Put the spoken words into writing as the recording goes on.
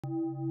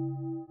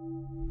On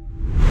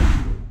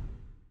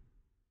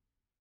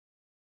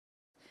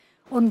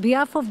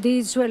behalf of the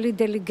Israeli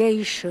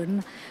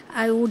delegation,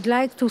 I would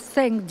like to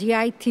thank the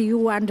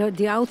ITU under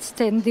the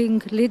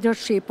outstanding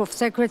leadership of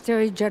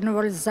Secretary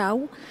General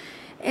Zau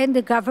and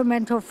the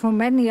government of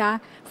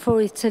Romania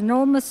for its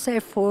enormous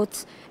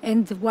efforts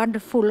and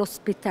wonderful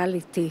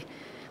hospitality.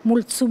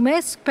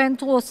 Mulțumesc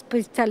pentru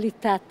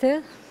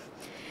ospitalitate.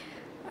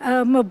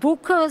 Mă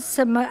bucur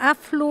să mă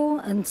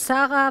aflu în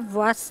țara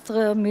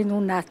voastră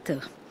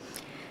minunată.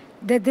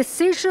 The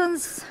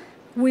decisions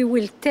we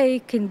will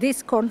take in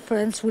this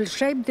conference will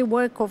shape the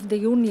work of the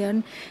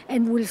Union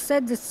and will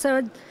set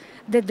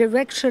the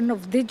direction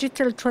of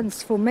digital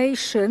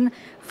transformation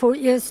for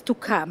years to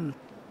come.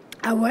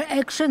 Our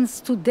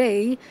actions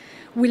today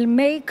will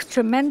make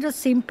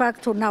tremendous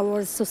impact on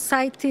our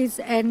societies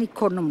and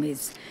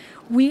economies.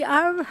 We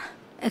are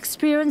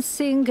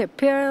experiencing a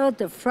period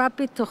of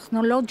rapid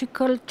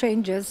technological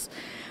changes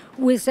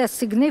with a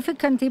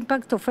significant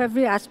impact of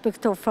every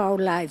aspect of our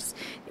lives.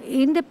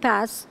 In the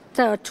past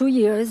 2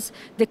 years,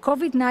 the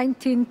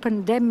COVID-19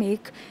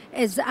 pandemic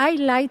has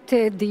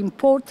highlighted the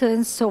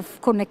importance of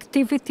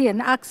connectivity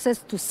and access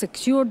to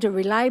secure and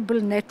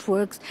reliable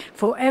networks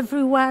for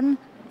everyone,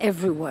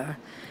 everywhere.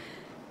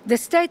 The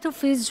State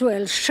of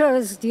Israel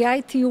shares the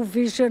ITU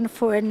vision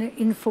for an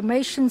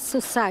information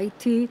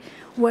society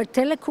where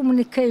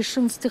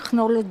telecommunications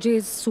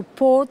technologies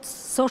support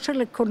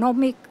social,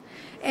 economic,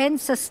 and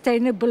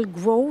sustainable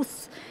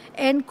growth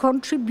and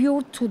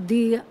contribute to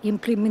the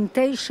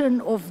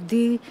implementation of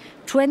the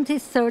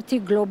 2030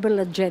 global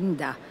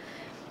agenda.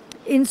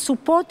 In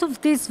support of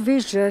this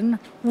vision,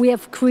 we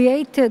have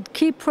created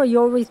key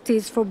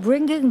priorities for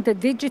bringing the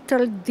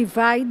digital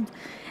divide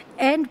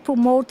and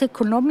promote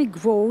economic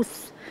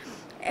growth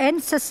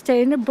and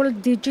sustainable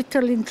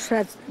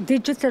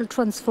digital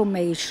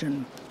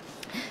transformation.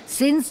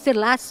 Since the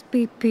last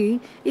PP,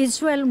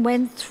 Israel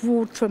went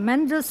through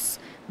tremendous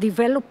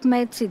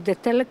developments in the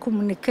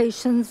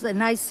telecommunications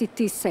and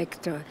ICT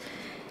sector.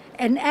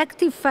 An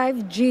active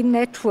 5G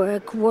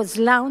network was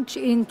launched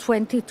in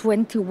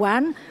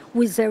 2021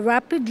 with a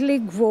rapidly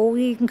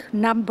growing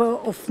number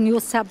of new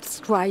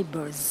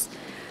subscribers.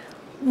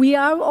 We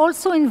are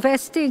also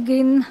investing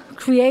in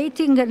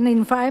creating an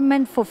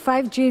environment for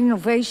 5G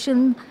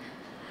innovation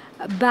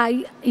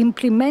by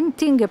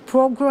implementing a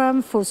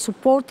program for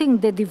supporting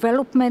the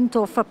development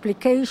of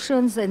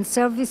applications and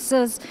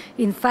services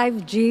in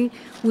 5G,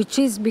 which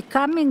is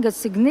becoming a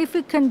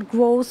significant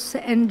growth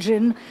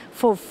engine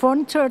for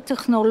frontier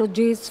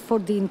technologies for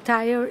the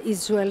entire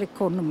Israel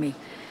economy.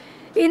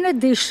 In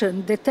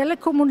addition, the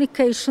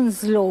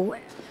telecommunications law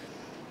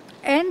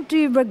and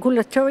the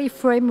regulatory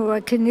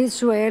framework in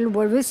Israel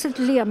were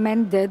recently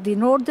amended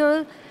in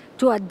order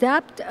to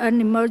adapt to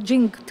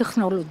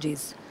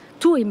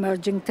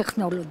emerging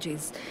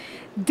technologies.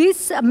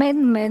 These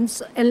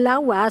amendments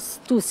allow us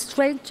to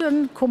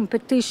strengthen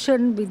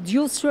competition,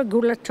 reduce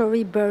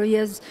regulatory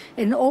barriers,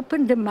 and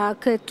open the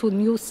market to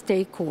new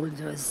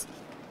stakeholders.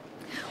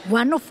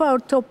 One of our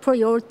top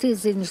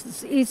priorities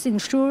is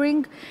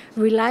ensuring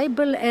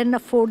reliable and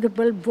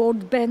affordable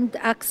broadband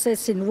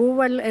access in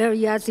rural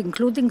areas,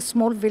 including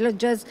small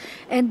villages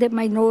and the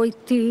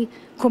minority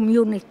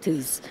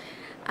communities.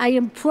 I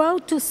am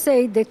proud to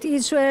say that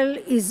Israel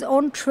is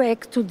on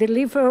track to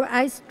deliver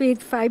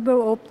high-speed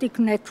fiber optic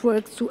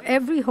networks to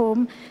every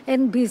home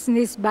and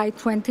business by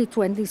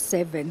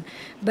 2027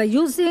 by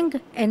using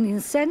an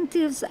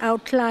incentives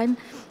outline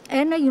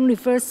and a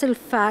universal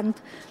fund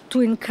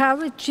to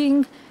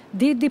encouraging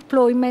the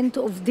deployment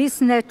of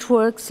these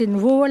networks in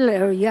rural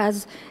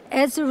areas.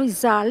 As a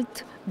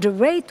result, the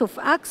rate of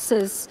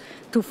access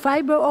to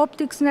fiber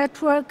optics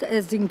network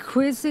has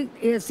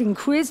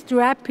increased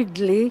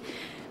rapidly,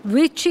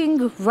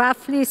 reaching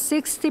roughly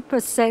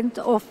 60%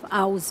 of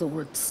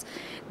households.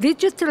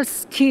 Digital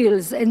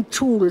skills and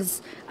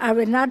tools are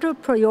another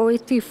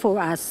priority for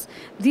us.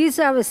 These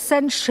are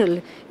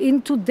essential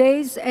in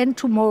today's and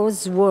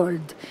tomorrow's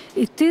world.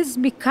 It is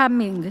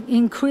becoming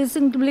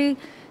increasingly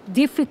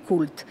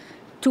difficult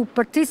to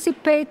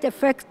participate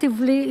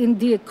effectively in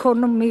the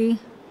economy,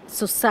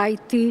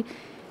 society,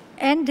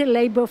 and the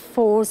labor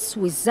force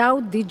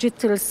without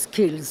digital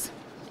skills.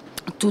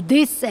 To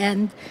this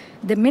end,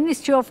 the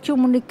Ministry of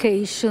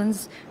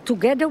Communications,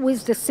 together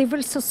with the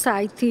civil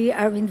society,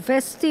 are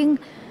investing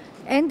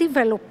and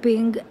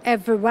developing a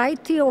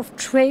variety of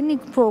training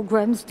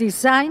programs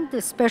designed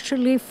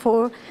especially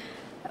for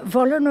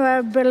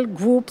vulnerable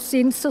groups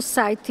in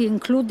society,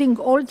 including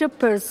older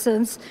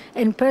persons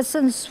and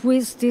persons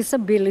with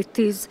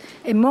disabilities,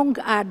 among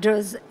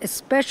others,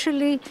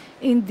 especially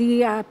in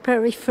the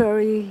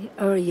periphery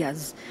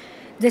areas.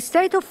 The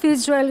State of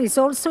Israel is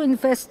also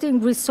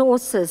investing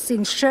resources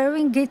in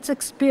sharing its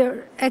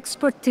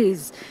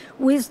expertise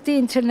with the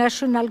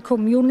international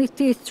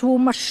community through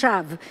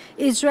Mashav,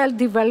 Israel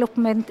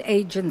Development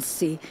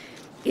Agency.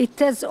 It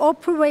has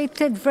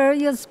operated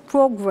various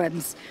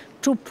programs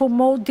to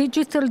promote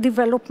digital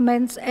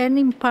developments and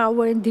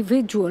empower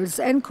individuals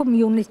and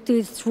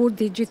communities through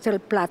digital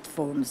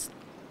platforms.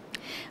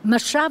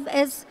 Mashav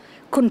has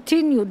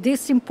continue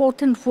this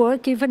important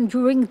work even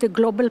during the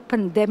global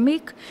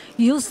pandemic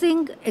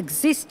using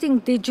existing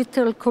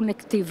digital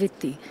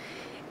connectivity.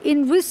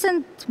 In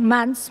recent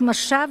months,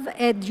 Mashav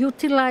had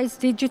utilized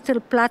digital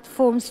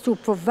platforms to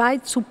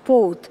provide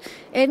support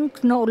and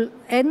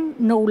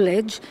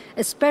knowledge,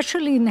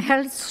 especially in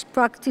health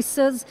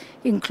practices,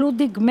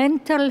 including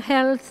mental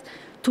health,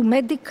 to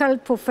medical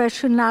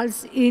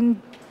professionals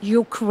in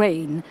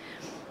Ukraine.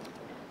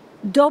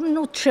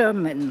 Domnul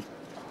Chairman,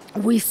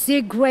 we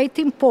see great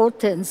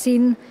importance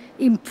in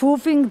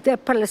improving the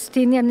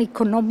Palestinian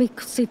economic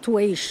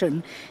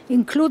situation,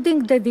 including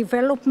the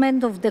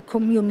development of the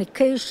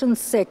communication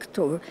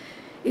sector.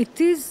 It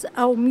is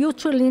our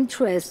mutual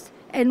interest,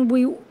 and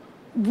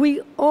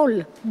we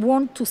all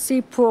want to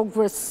see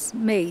progress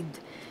made.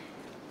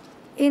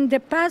 In the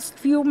past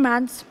few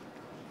months,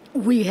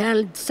 we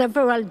held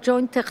several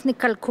joint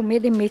technical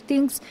committee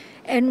meetings,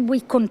 and we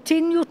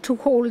continue to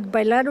hold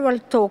bilateral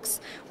talks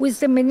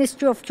with the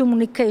Ministry of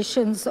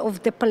Communications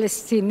of the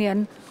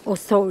Palestinian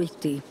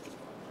Authority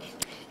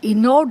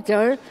in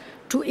order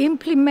to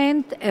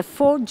implement a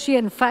 4G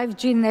and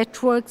 5G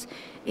networks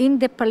in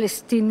the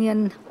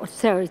Palestinian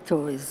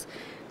territories.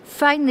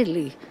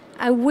 Finally,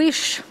 I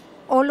wish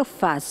all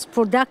of us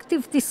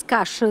productive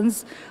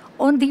discussions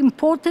on the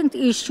important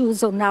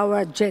issues on our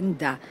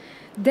agenda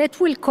that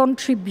will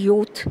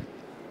contribute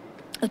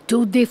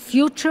to the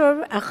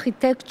future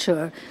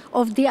architecture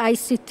of the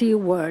ICT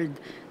world.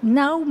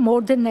 Now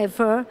more than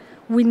ever,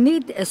 we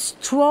need a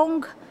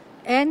strong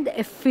and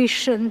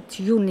efficient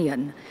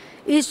union.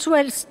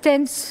 Israel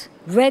stands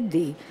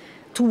ready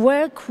to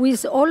work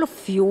with all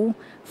of you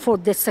for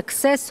the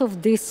success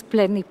of this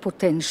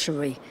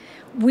plenipotentiary.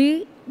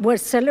 We were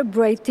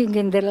celebrating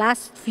in the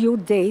last few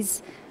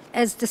days,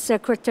 as the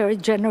Secretary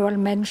General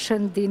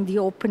mentioned in the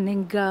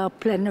opening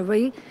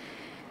plenary,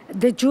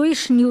 the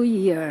Jewish New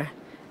Year.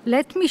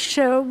 Let me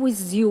share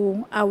with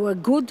you our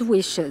good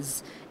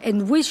wishes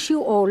and wish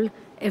you all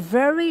a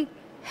very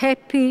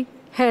happy,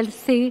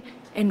 healthy,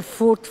 and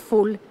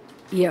fruitful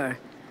year.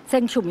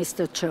 Thank you,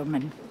 Mr.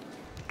 Chairman.